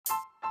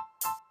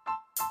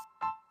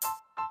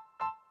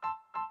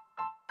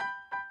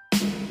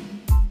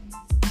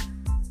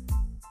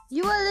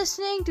are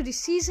listening to the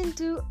season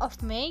 2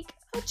 of Make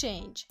a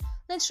Change.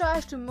 Let's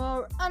drive to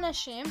more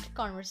unashamed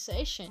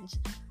conversations,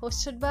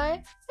 hosted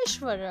by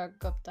Ishwarya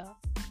Gupta.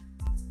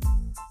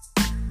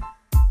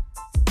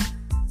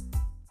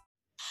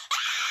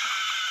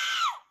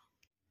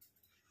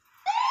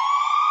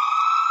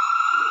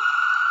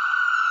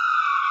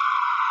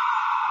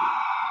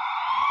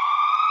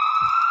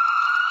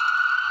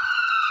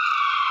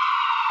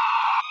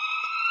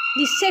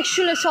 The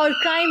sexual assault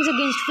crimes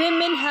against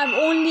women have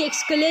only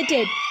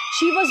escalated.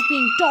 She was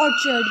being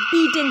tortured,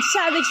 beaten,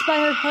 savaged by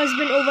her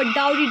husband over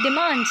dowry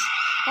demands.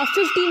 A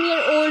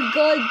 15-year-old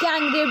girl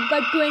gang raped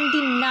by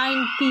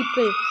 29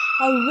 people.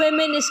 A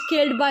woman is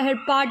killed by her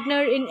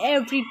partner in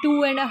every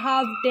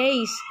 2.5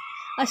 days.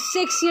 A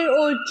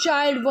 6-year-old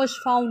child was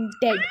found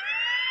dead.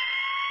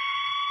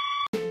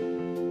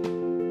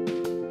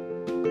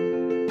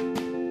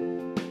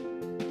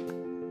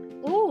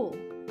 Oh,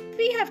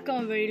 we have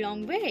come a very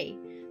long way.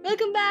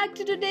 Welcome back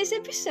to today's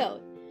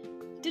episode.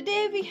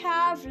 Today we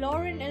have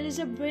Lauren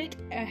Elizabeth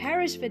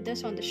Harris with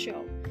us on the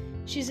show.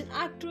 She's an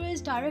actress,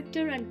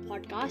 director, and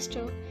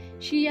podcaster.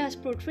 She has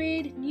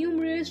portrayed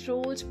numerous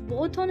roles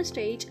both on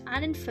stage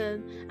and in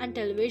film and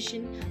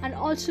television, and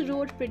also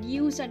wrote,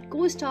 produced, and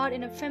co-starred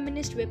in a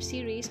feminist web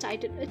series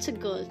titled It's a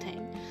Girl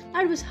Thing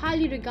that was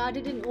highly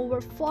regarded in over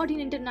 14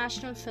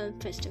 international film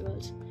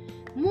festivals.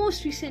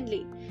 Most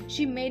recently,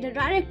 she made a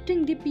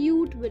directing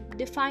debut with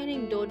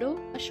Defining Dodo,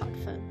 a short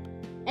film.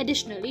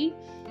 Additionally,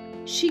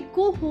 she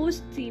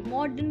co-hosts the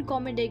modern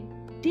comedic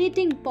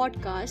dating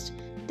podcast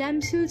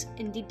Damsels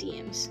in the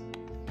DMs.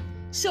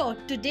 So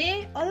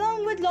today,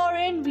 along with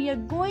Lauren, we are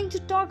going to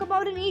talk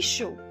about an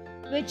issue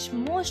which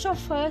most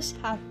of us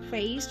have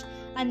faced,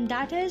 and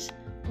that is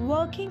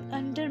working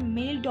under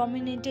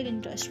male-dominated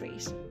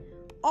industries.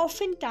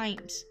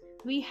 Oftentimes,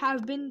 we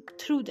have been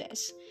through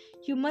this.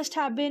 You must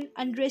have been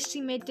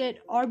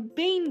underestimated or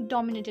being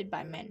dominated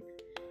by men.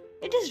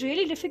 It is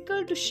really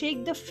difficult to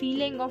shake the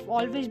feeling of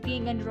always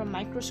being under a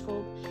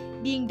microscope,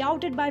 being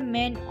doubted by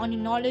men on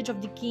your knowledge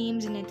of the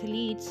games and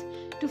athletes,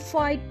 to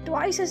fight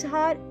twice as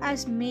hard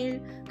as male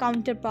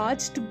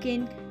counterparts to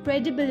gain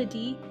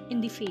credibility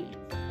in the field,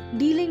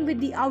 dealing with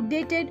the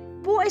outdated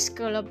boys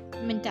club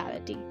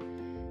mentality.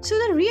 So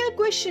the real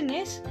question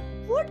is,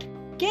 what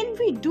can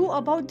we do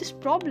about this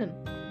problem?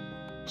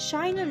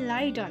 Shine a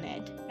light on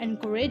it,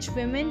 encourage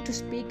women to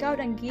speak out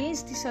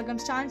against the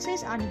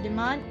circumstances and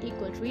demand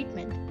equal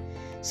treatment.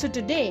 So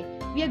today,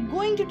 we are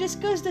going to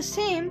discuss the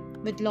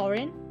same with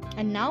Lauren,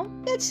 and now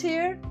let's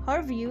hear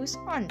her views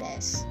on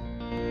this.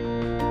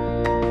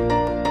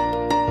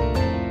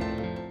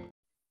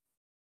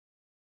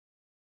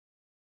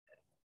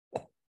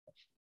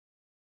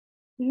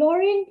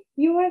 Lauren,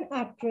 you are an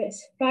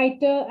actress,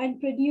 writer, and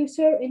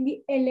producer in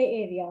the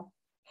LA area.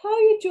 How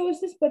you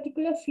chose this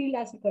particular field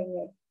as a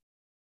career?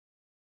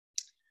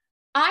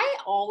 I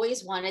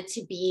always wanted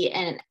to be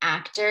an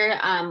actor.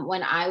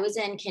 When I was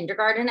in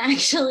kindergarten,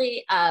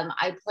 actually,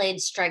 I played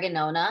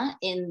Stregonona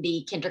in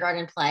the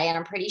kindergarten play, and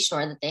I'm pretty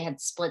sure that they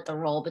had split the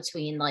role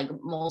between like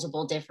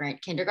multiple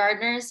different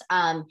kindergartners.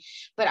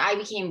 But I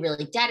became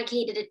really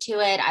dedicated to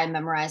it. I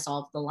memorized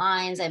all of the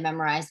lines. I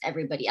memorized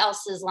everybody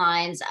else's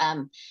lines.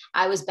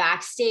 I was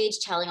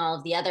backstage telling all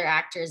of the other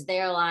actors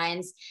their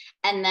lines.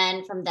 And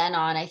then from then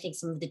on, I think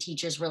some of the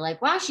teachers were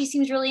like, wow, she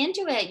seems really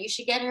into it. You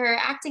should get her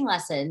acting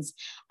lessons.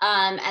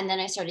 And then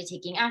I started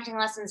taking acting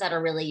lessons at a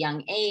really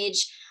young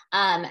age.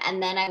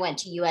 And then I went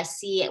to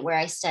USC where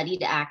I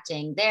studied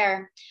acting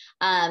there.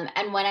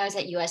 And when I was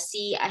at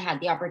USC, I had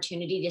the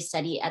opportunity to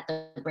study at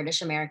the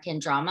British American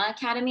Drama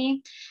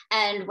Academy.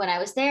 And when I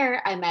was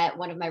there, I met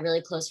one of my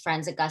really close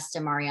friends, Augusta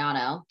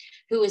Mariano,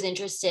 who was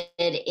interested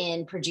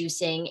in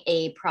producing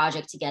a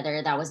project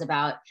together that was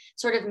about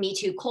sort of Me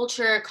Too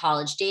culture,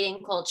 college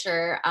dating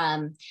culture.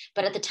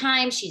 But at the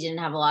time, she didn't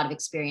have a lot of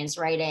experience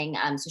writing.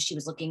 So she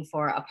was looking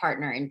for a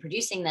partner in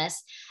producing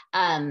this.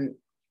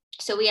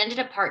 So we ended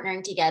up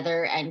partnering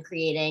together and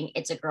creating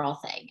It's a Girl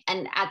Thing.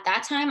 And at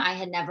that time, I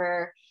had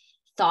never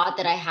thought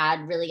that I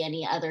had really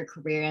any other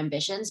career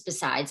ambitions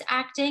besides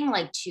acting,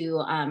 like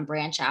to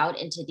branch out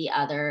into the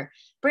other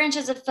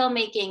branches of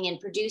filmmaking and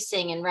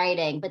producing and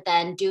writing. But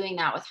then doing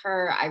that with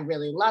her, I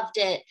really loved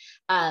it.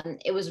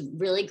 It was a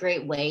really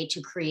great way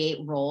to create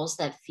roles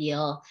that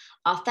feel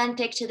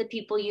authentic to the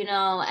people you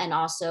know, and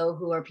also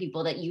who are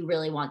people that you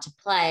really want to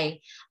play.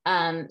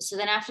 So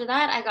then after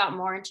that, I got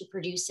more into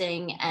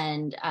producing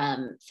and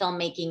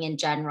filmmaking in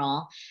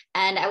general.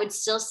 And I would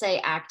still say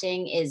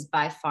acting is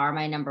by far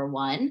my number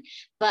one,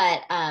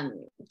 but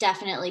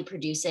definitely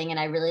producing. And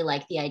I really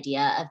like the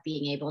idea of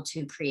being able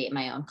to create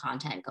my own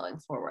content going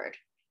forward.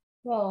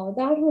 Wow,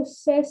 that was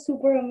so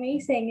super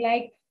amazing.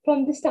 Like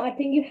from the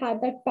starting, you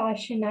had that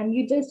passion and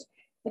you just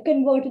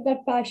converted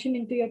that passion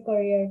into your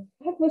career.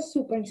 That was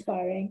super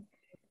inspiring.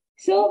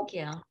 So Thank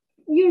you.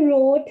 you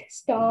wrote,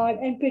 starred,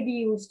 and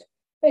produced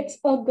It's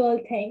a Girl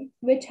Thing,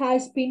 which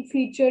has been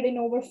featured in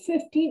over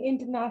 15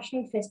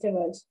 international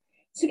festivals.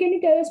 So can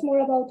you tell us more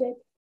about it?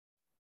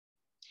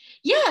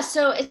 Yeah,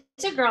 so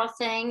It's a Girl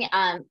Thing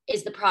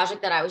is the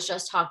project that I was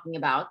just talking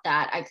about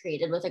that I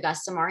created with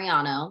Augusta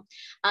Mariano.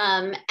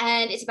 And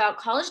it's about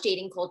college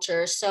dating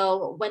culture.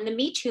 So when the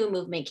Me Too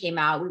movement came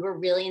out, we were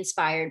really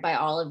inspired by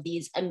all of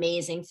these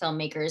amazing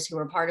filmmakers who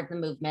were part of the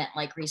movement,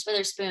 like Reese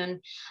Witherspoon.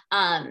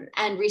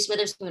 And Reese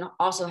Witherspoon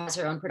also has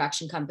her own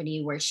production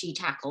company where she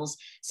tackles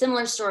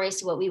similar stories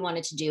to what we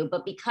wanted to do.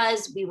 But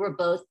because we were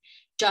both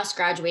just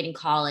graduating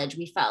college,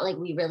 we felt like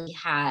we really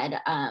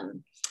had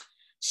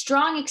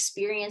strong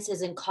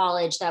experiences in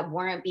college that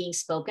weren't being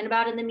spoken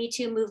about in the Me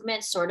Too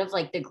movement, sort of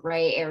like the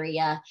gray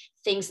area,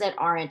 things that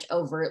aren't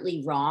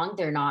overtly wrong.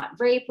 They're not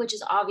rape, which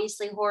is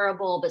obviously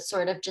horrible, but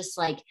sort of just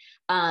like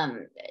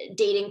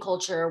dating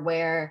culture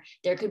where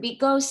there could be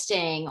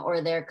ghosting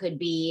or there could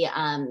be,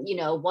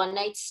 one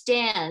night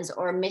stands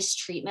or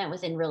mistreatment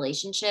within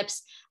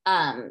relationships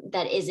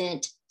that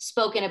isn't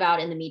spoken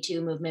about in the Me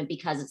Too movement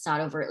because it's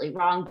not overtly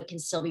wrong, but can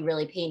still be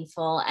really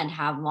painful and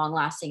have long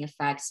lasting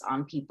effects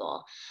on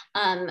people.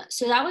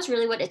 So that was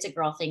really what It's a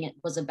Girl Thing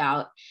was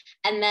about.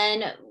 And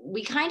then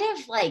we kind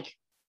of like,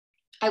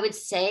 I would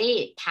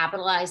say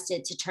capitalized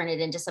it to turn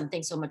it into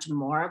something so much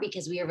more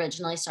because we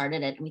originally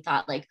started it and we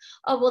thought like,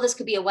 oh, well, this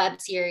could be a web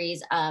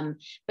series.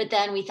 But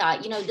then we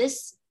thought,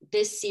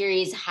 this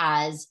series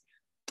has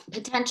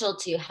potential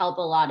to help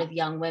a lot of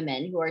young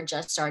women who are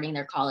just starting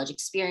their college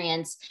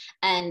experience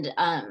and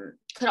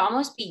could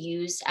almost be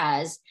used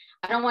as,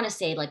 I don't want to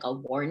say like a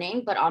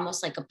warning, but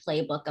almost like a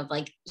playbook of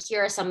like,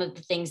 here are some of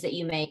the things that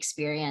you may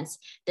experience.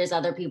 There's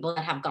other people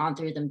that have gone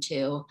through them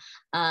too.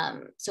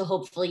 So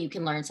hopefully you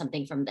can learn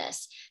something from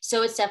this.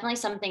 So it's definitely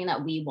something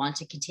that we want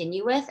to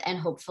continue with and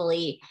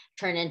hopefully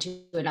turn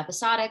into an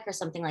episodic or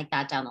something like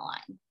that down the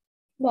line.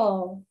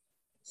 Wow.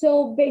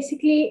 So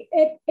basically,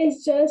 it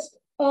is just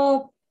a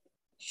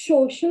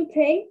social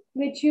thing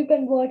which you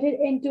converted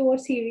into a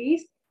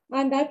series,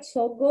 and that's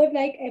so good.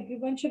 Like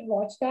everyone should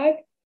watch that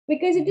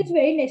because it is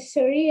very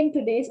necessary in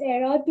today's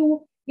era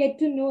to get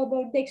to know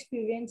about the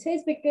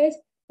experiences. Because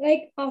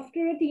like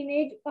after a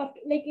teenage, after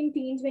like in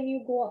teens when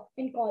you go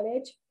in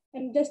college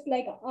and just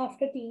like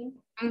after teen,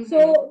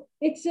 so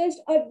it's just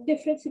a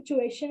different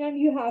situation and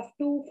you have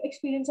to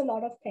experience a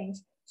lot of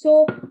things.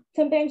 So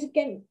sometimes it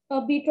can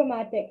be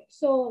traumatic.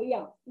 So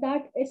yeah,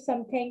 that is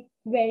something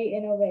very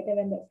innovative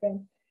and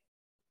different.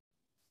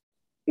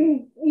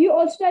 You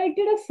also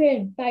directed a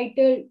film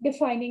titled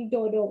Defining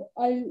Dodo,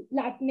 a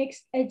Latinx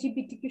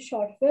LGBTQ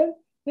short film,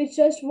 which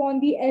just won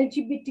the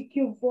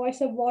LGBTQ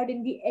Voice Award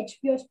in the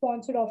HBO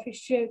sponsored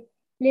official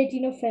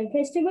Latino Film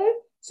Festival.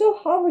 So,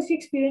 how was the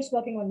experience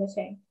working on the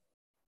same?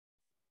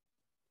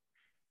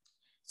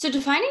 So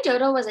Defining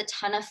Dodo was a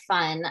ton of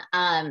fun.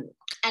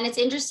 And it's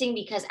interesting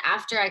because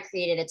after I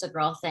created It's a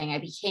Girl Thing, I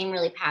became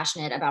really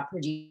passionate about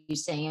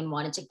producing and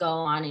wanted to go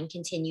on and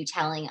continue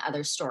telling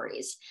other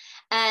stories.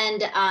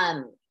 And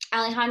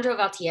Alejandro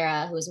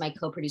Valtierra, who is my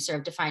co-producer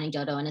of Defining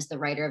Dodo and is the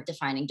writer of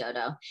Defining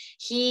Dodo,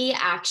 he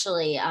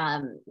actually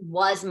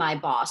was my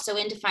boss. So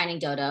in Defining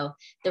Dodo,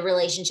 the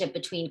relationship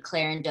between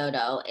Claire and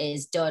Dodo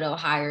is Dodo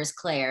hires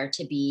Claire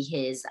to be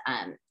his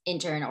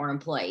intern or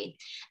employee.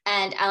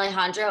 And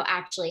Alejandro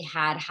actually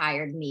had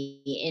hired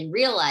me in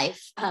real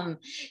life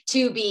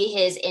to be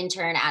his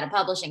intern at a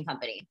publishing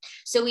company.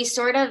 So we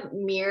sort of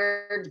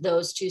mirrored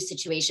those two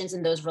situations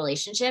and those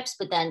relationships,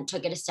 but then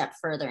took it a step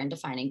further in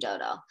Defining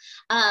Dodo.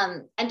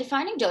 And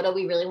Defining Dodo,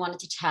 we really wanted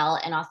to tell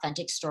an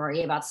authentic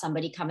story about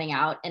somebody coming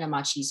out in a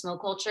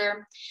machismo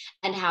culture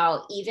and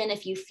how even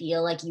if you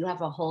feel like you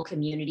have a whole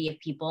community of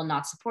people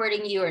not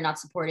supporting you or not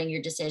supporting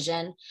your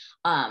decision,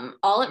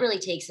 all it really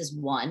takes is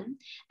one.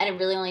 And it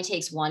really only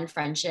takes one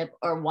friendship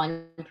or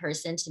one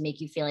person to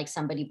make you feel like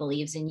somebody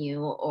believes in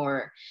you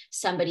or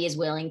somebody is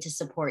willing to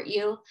support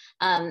you.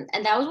 And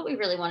that was what we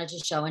really wanted to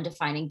show in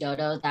Defining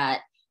Dodo,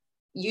 that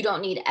you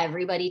don't need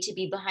everybody to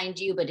be behind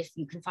you, but if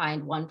you can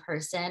find one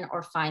person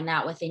or find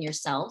that within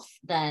yourself,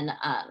 then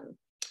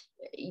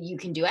you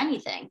can do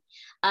anything.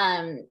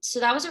 So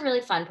that was a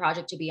really fun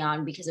project to be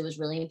on because it was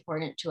really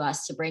important to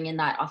us to bring in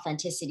that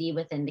authenticity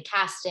within the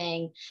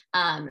casting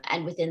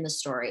and within the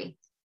story.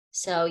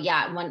 So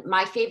yeah,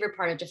 my favorite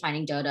part of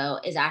Defining Dodo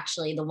is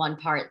actually the one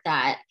part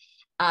that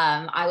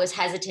I was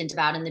hesitant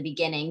about in the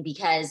beginning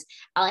because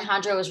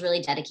Alejandro was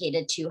really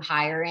dedicated to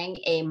hiring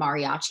a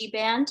mariachi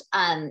band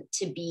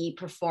to be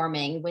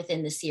performing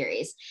within the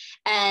series.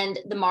 And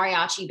the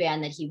mariachi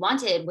band that he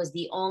wanted was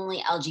the only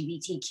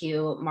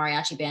LGBTQ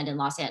mariachi band in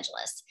Los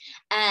Angeles.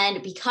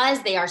 And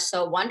because they are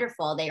so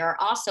wonderful, they are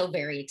also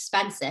very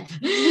expensive.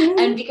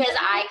 And because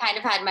I kind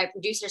of had my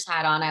producer's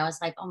hat on, I was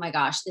like, oh my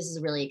gosh, this is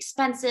really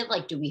expensive.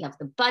 Like, do we have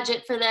the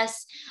budget for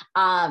this?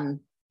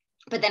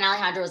 But then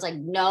Alejandro was like,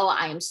 no,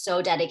 I am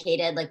so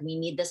dedicated. Like, we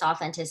need this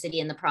authenticity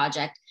in the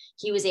project.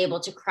 He was able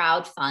to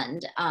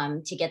crowdfund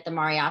to get the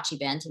mariachi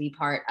band to be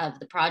part of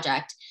the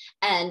project.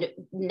 And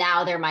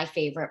now they're my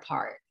favorite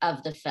part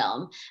of the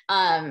film.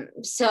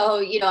 So,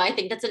 you know, I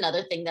think that's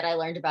another thing that I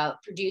learned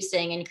about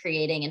producing and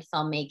creating and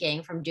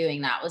filmmaking from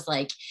doing that was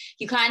like,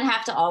 you kind of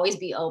have to always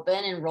be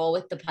open and roll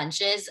with the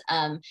punches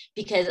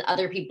because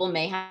other people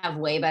may have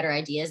way better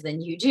ideas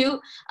than you do.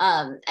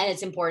 And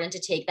it's important to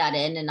take that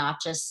in and not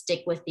just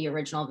stick with the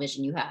original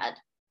vision you had.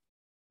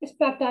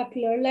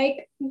 Spectacular.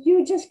 Like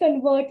you just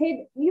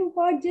converted, you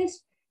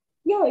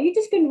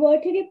just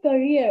converted your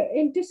career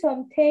into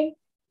something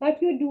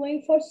that you're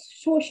doing for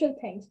social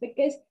things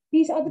because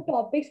these are the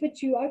topics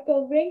which you are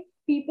covering.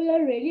 People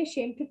are really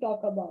ashamed to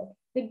talk about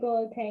the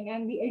girl thing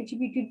and the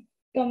LGBT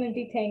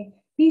community thing.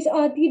 These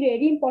are the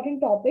really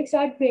important topics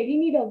that really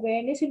need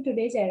awareness in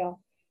today's era.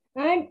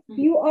 And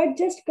you are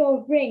just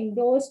covering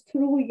those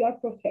through your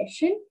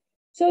profession.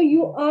 So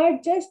you are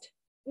just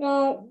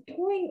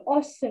doing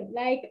awesome.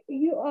 Like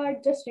you are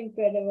just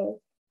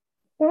incredible.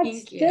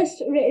 That's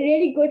just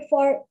really good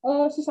for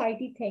a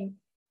society thing.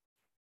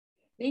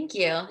 Thank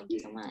you. Thank you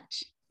so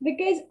much.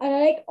 Because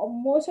like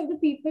most of the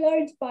people are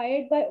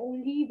inspired by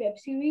only web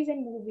series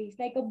and movies.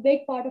 Like a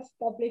big part of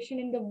population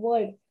in the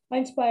world are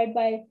inspired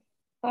by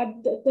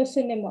the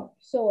cinema.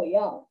 So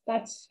yeah,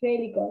 that's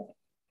really good.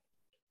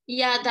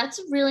 Yeah, that's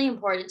really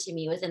important to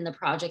me within the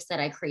projects that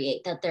I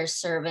create, that they're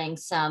serving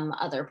some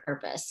other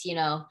purpose. You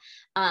know,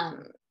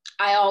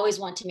 I always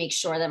want to make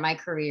sure that my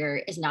career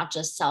is not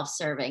just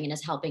self-serving and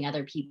is helping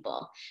other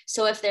people.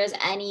 So if there's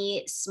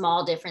any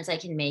small difference I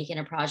can make in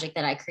a project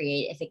that I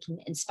create, if it can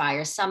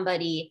inspire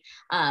somebody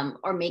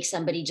or make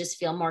somebody just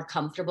feel more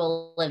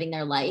comfortable living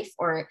their life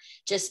or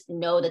just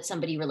know that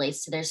somebody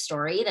relates to their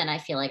story, then I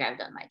feel like I've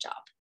done my job.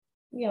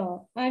 Yeah,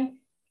 and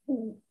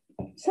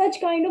such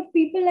kind of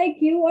people like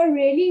you are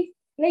really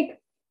like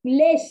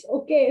less.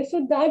 Okay,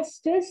 so that's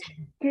just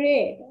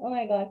great. Oh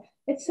my God.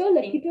 It's so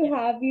lucky to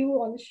have you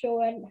on the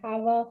show and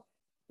have a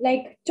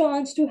like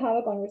chance to have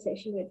a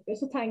conversation with you.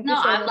 So thank you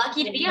No, so I'm much.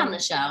 lucky to be on the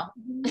show.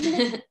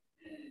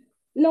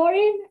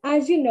 Lauren,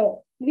 as you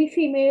know, we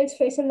females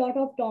face a lot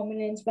of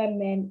dominance by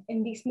men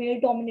in these male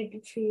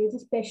dominated fields,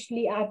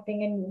 especially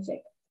acting and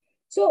music.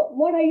 So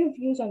what are your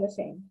views on the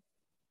same?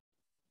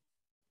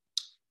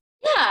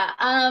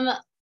 Yeah,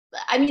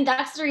 I mean,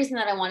 that's the reason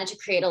that I wanted to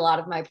create a lot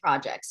of my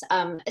projects,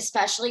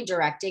 especially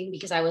directing,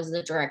 because I was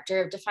the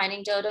director of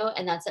Defining Dodo,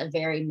 and that's a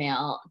very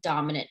male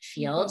dominant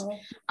field.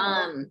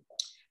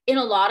 In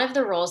a lot of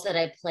the roles that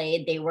I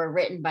played, they were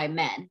written by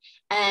men.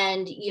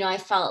 And, you know, I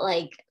felt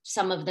like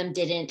some of them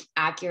didn't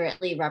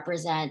accurately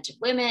represent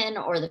women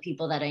or the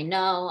people that I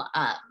know.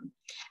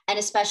 And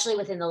especially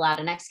within the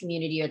Latinx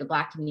community or the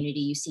Black community,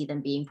 you see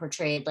them being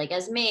portrayed like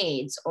as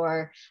maids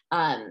or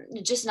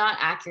just not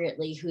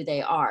accurately who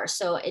they are.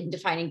 So in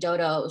Defining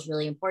Dodo, it was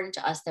really important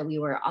to us that we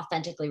were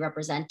authentically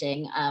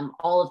representing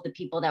all of the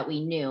people that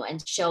we knew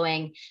and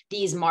showing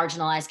these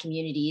marginalized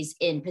communities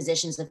in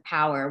positions of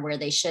power where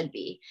they should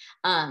be.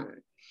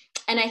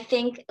 And I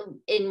think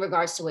in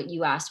regards to what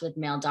you asked with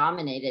male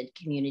dominated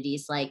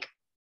communities, like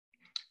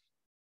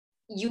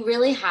you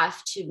really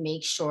have to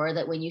make sure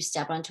that when you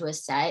step onto a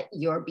set,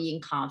 you're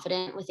being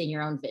confident within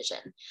your own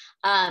vision.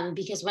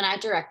 Because when I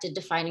directed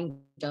Defining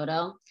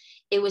Dodo,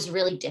 it was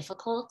really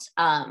difficult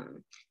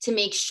to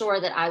make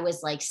sure that I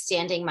was like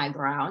standing my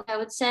ground, I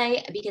would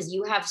say, because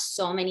you have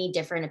so many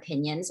different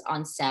opinions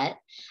on set.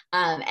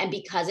 And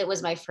because it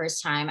was my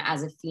first time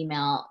as a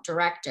female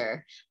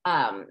director,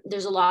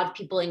 there's a lot of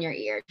people in your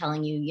ear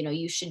telling you, you know,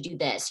 you should do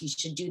this, you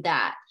should do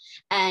that.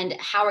 And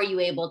how are you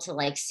able to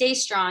like stay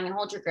strong and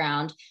hold your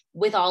ground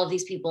with all of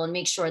these people and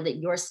make sure that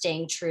you're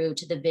staying true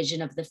to the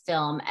vision of the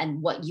film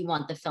and what you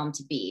want the film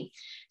to be?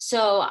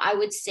 So I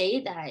would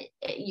say that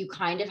you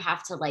kind of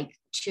have to like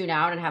tune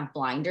out and have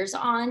blinders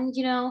on,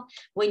 you know,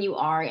 when you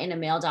are in a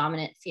male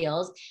dominant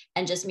field,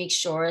 and just make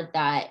sure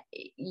that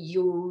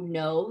you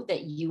know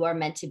that you are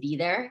meant to be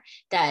there,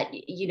 that,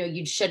 you know,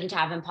 you shouldn't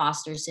have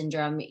imposter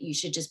syndrome. You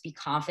should just be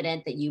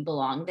confident that you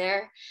belong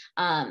there.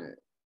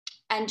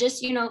 And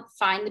just, you know,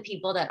 find the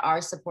people that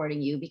are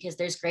supporting you, because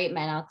there's great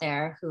men out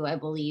there who I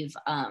believe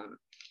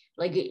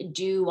like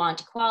do want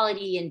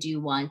equality and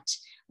do want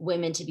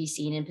women to be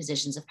seen in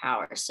positions of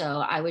power.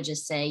 So I would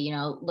just say, you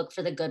know, look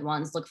for the good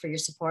ones, look for your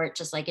support,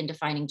 just like in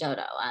Defining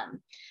Dodo.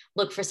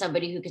 Look for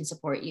somebody who can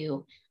support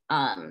you.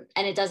 And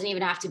it doesn't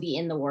even have to be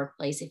in the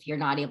workplace if you're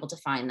not able to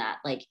find that.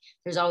 Like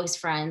there's always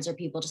friends or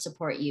people to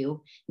support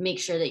you. Make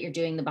sure that you're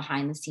doing the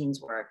behind the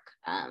scenes work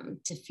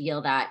to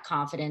feel that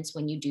confidence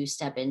when you do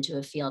step into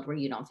a field where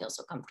you don't feel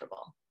so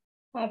comfortable.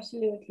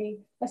 Absolutely.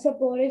 A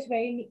support is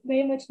very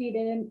much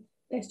needed in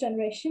this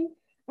generation.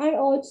 And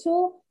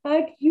also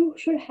that you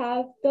should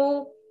have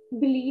the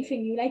belief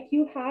in you. Like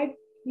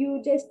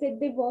you just did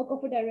the work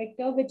of a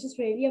director, which is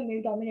really a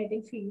male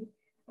dominating field.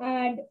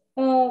 And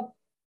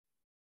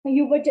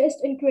you were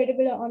just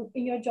incredible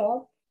in your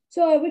job.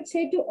 So I would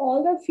say to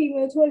all the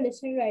females who are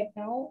listening right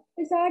now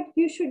is that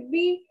you should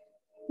be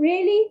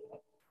really,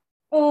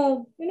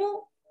 you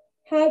know,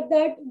 have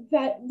that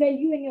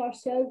value in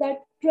yourself, that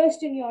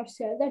trust in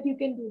yourself that you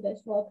can do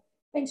this work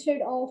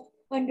instead of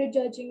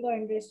underjudging or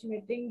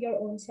underestimating your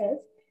own self.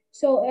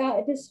 So yeah,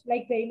 it is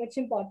like very much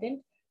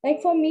important.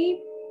 Like for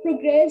me,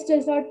 progress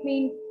does not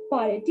mean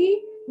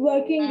parity.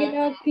 Working in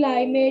a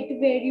climate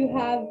where you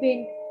have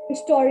been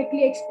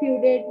historically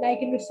excluded,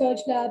 like in research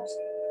labs,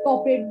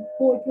 corporate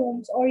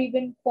boardrooms, or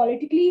even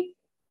politically,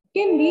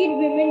 can lead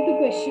women to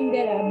question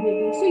their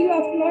abilities. So you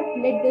have to not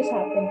let this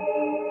happen.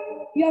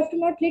 You have to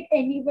not let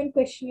anyone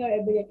question your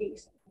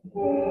abilities.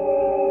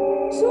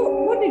 So,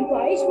 what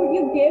advice would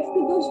you give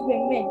to those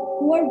women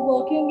who are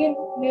working in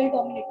male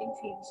dominating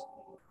fields?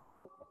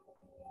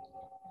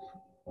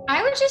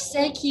 I would just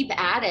say keep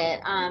at it.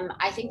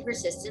 I think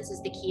persistence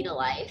is the key to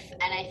life.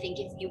 And I think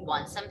if you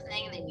want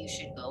something, then you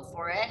should go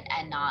for it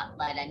and not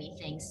let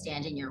anything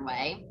stand in your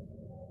way.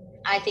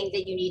 I think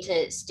that you need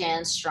to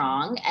stand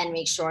strong and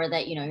make sure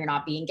that, you know, you're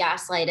not being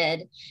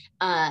gaslighted.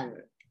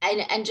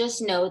 And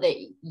just know that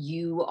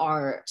you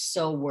are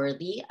so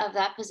worthy of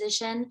that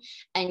position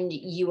and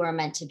you are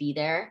meant to be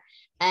there.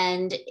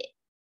 And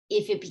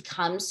if it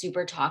becomes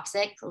super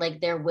toxic, like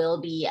there will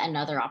be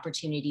another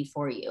opportunity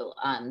for you.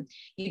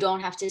 You don't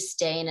have to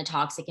stay in a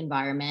toxic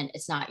environment.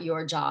 It's not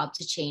your job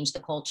to change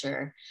the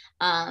culture.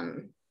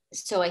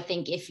 So I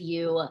think if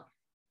you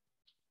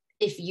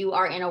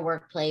are in a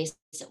workplace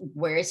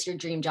where it's your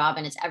dream job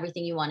and it's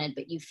everything you wanted,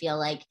 but you feel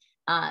like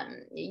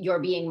you're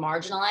being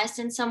marginalized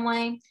in some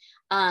way,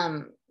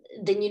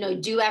 then, you know,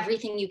 do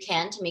everything you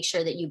can to make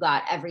sure that you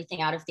got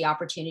everything out of the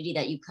opportunity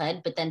that you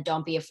could, but then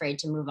don't be afraid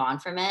to move on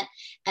from it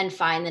and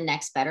find the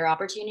next better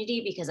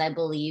opportunity, because I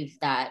believe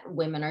that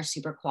women are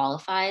super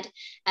qualified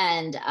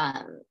and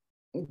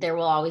there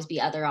will always be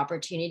other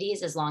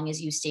opportunities as long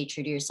as you stay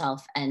true to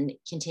yourself and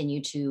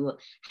continue to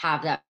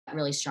have that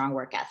really strong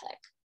work ethic.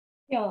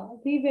 Yeah,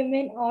 we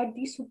women are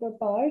the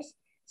superpowers.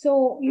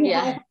 So you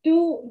have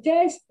to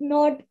just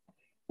not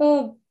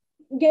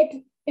get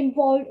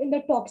involved in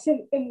the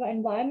toxic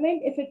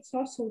environment. If it's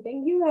not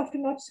suiting you, have to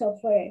not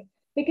suffer it.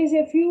 Because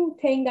if you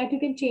think that you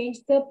can change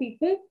the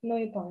people, no,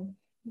 you can't.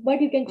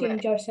 But you can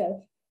change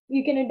yourself.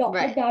 You can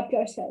adapt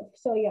yourself.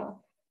 So yeah,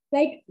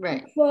 like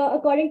for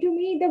according to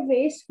me, the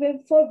ways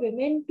for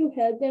women to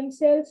help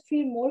themselves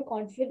feel more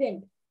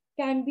confident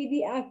can be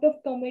the act of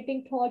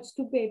committing thoughts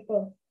to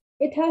paper.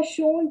 It has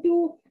shown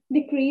to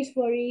decrease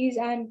worries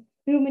and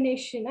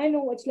rumination. I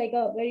know it's like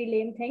a very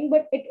lame thing,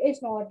 but it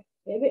is not,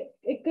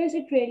 because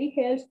it really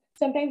helps.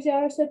 Sometimes there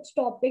are such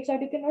topics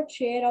that you cannot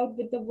share out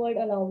with the word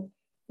aloud.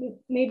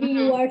 Maybe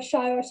you are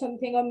shy or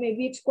something, or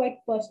maybe it's quite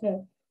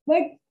personal.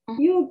 But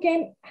you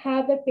can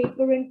have a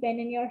paper and pen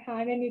in your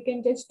hand and you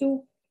can just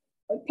do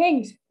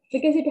things,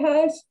 because it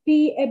has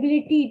the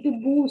ability to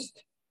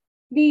boost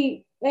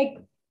the like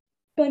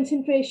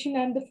concentration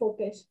and the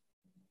focus.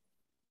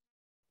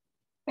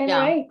 Am I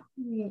right?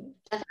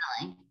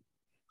 Definitely.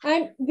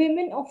 And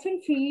women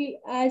often feel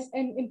as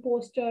an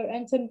imposter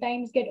and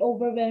sometimes get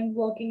overwhelmed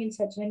working in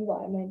such an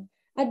environment.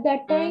 At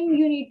that time,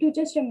 you need to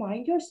just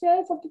remind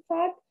yourself of the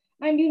fact,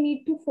 and you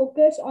need to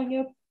focus on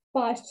your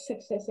past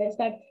successes,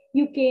 that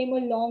you came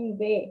a long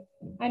way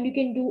and you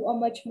can do a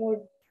much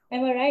more.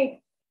 Am I right?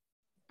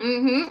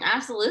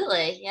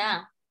 Absolutely.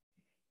 Yeah.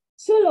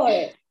 So,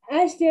 Lauren,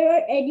 as there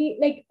are any,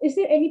 like, is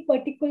there any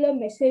particular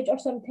message or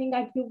something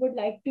that you would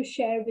like to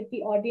share with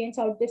the audience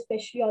out there,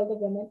 especially all the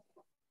women?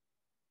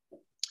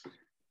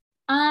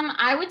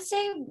 I would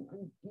say,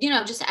 you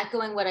know, just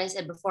echoing what I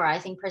said before, I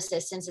think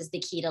persistence is the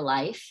key to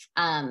life.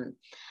 And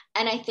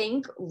I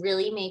think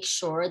really make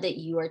sure that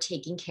you are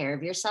taking care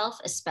of yourself,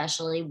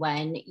 especially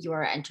when you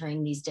are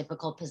entering these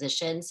difficult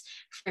positions.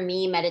 For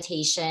me,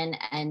 meditation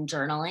and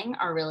journaling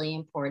are really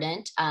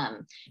important,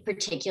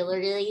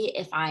 particularly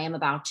if I am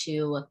about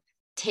to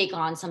take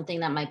on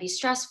something that might be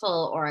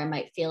stressful or I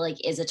might feel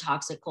like is a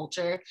toxic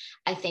culture.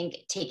 I think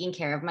taking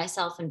care of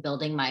myself and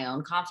building my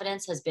own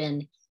confidence has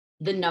been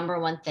the number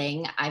one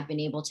thing I've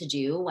been able to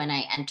do when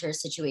I enter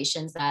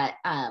situations that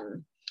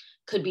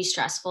could be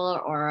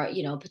stressful or,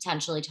 you know,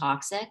 potentially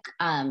toxic.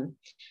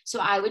 So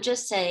I would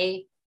just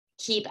say,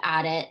 keep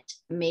at it,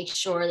 make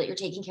sure that you're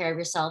taking care of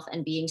yourself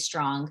and being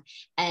strong.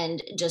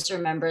 And just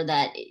remember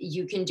that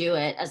you can do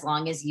it as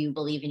long as you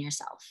believe in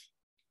yourself.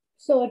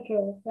 So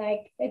true.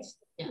 Like it's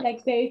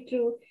like very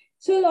true.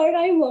 So Lauren,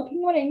 are you working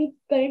on any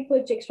current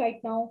projects right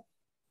now?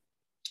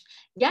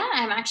 Yeah,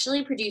 I'm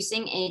actually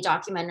producing a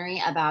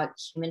documentary about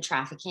human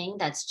trafficking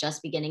that's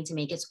just beginning to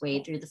make its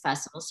way through the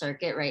festival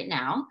circuit right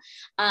now.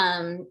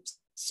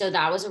 So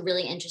that was a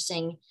really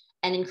interesting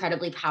and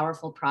incredibly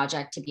powerful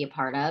project to be a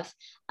part of.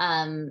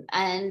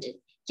 And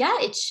yeah,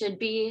 it should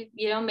be,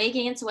 you know,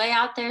 making its way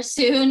out there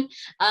soon.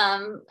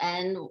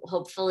 And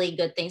hopefully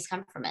good things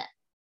come from it.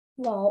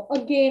 Wow,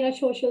 again, a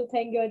social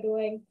thing you're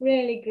doing.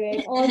 Really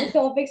great. All the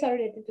topics are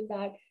related to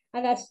that.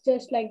 And that's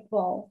just like,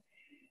 wow.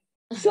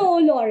 So,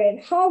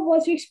 Lauren, how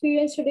was your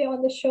experience today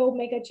on the show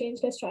Make a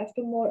Change, Let's Strive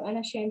to More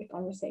Unashamed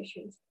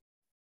Conversations?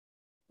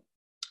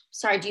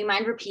 Sorry, do you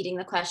mind repeating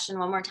the question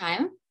one more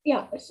time?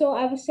 Yeah, so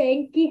I was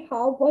saying, Ki,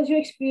 how was your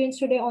experience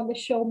today on the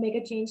show Make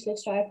a Change,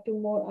 Let's Strive to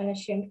More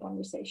Unashamed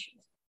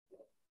Conversations?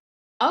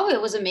 Oh,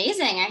 it was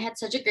amazing. I had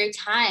such a great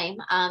time.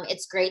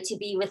 It's great to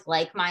be with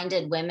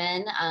like-minded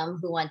women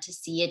who want to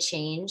see a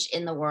change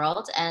in the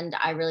world. And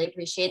I really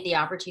appreciate the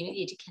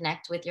opportunity to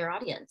connect with your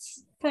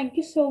audience. Thank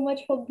you so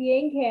much for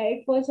being here.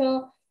 It was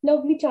a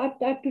lovely chat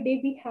that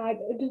today we had.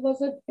 It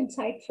was an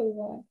insightful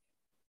one.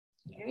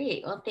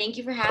 Great. Well, thank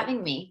you for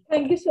having me.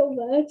 Thank you so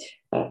much.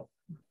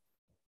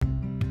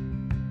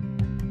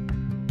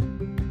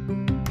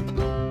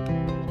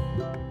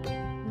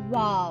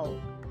 Wow.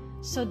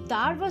 So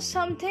that was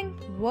something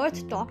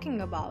worth talking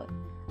about.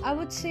 I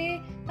would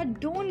say that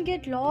don't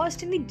get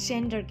lost in the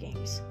gender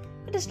games.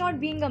 It is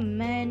not being a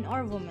man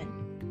or woman.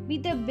 Be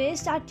the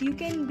best that you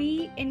can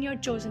be in your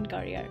chosen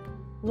career.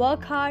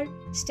 Work hard,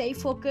 stay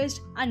focused,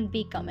 and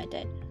be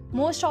committed.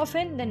 Most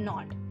often than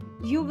not,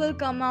 you will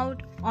come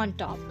out on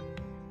top.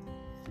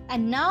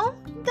 And now,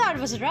 that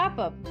was a wrap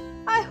up.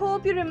 I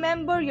hope you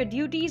remember your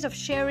duties of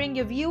sharing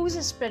your views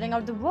and spreading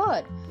out the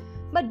word.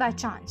 But by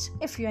chance,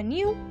 if you are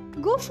new,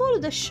 go follow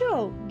the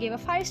show, give a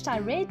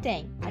 5-star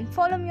rating, and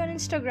follow me on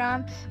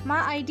Instagram.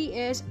 My ID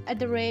is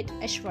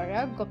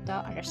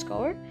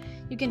 @Aishwarya_Gupta_.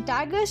 You can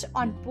tag us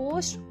on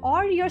posts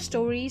or your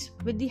stories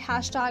with the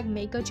hashtag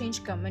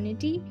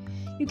MakeAChange_Community.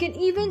 You can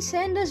even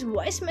send us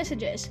voice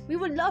messages. We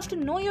would love to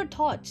know your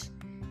thoughts.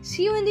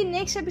 See you in the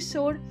next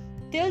episode.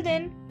 Till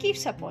then, keep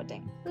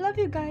supporting. Love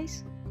you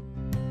guys.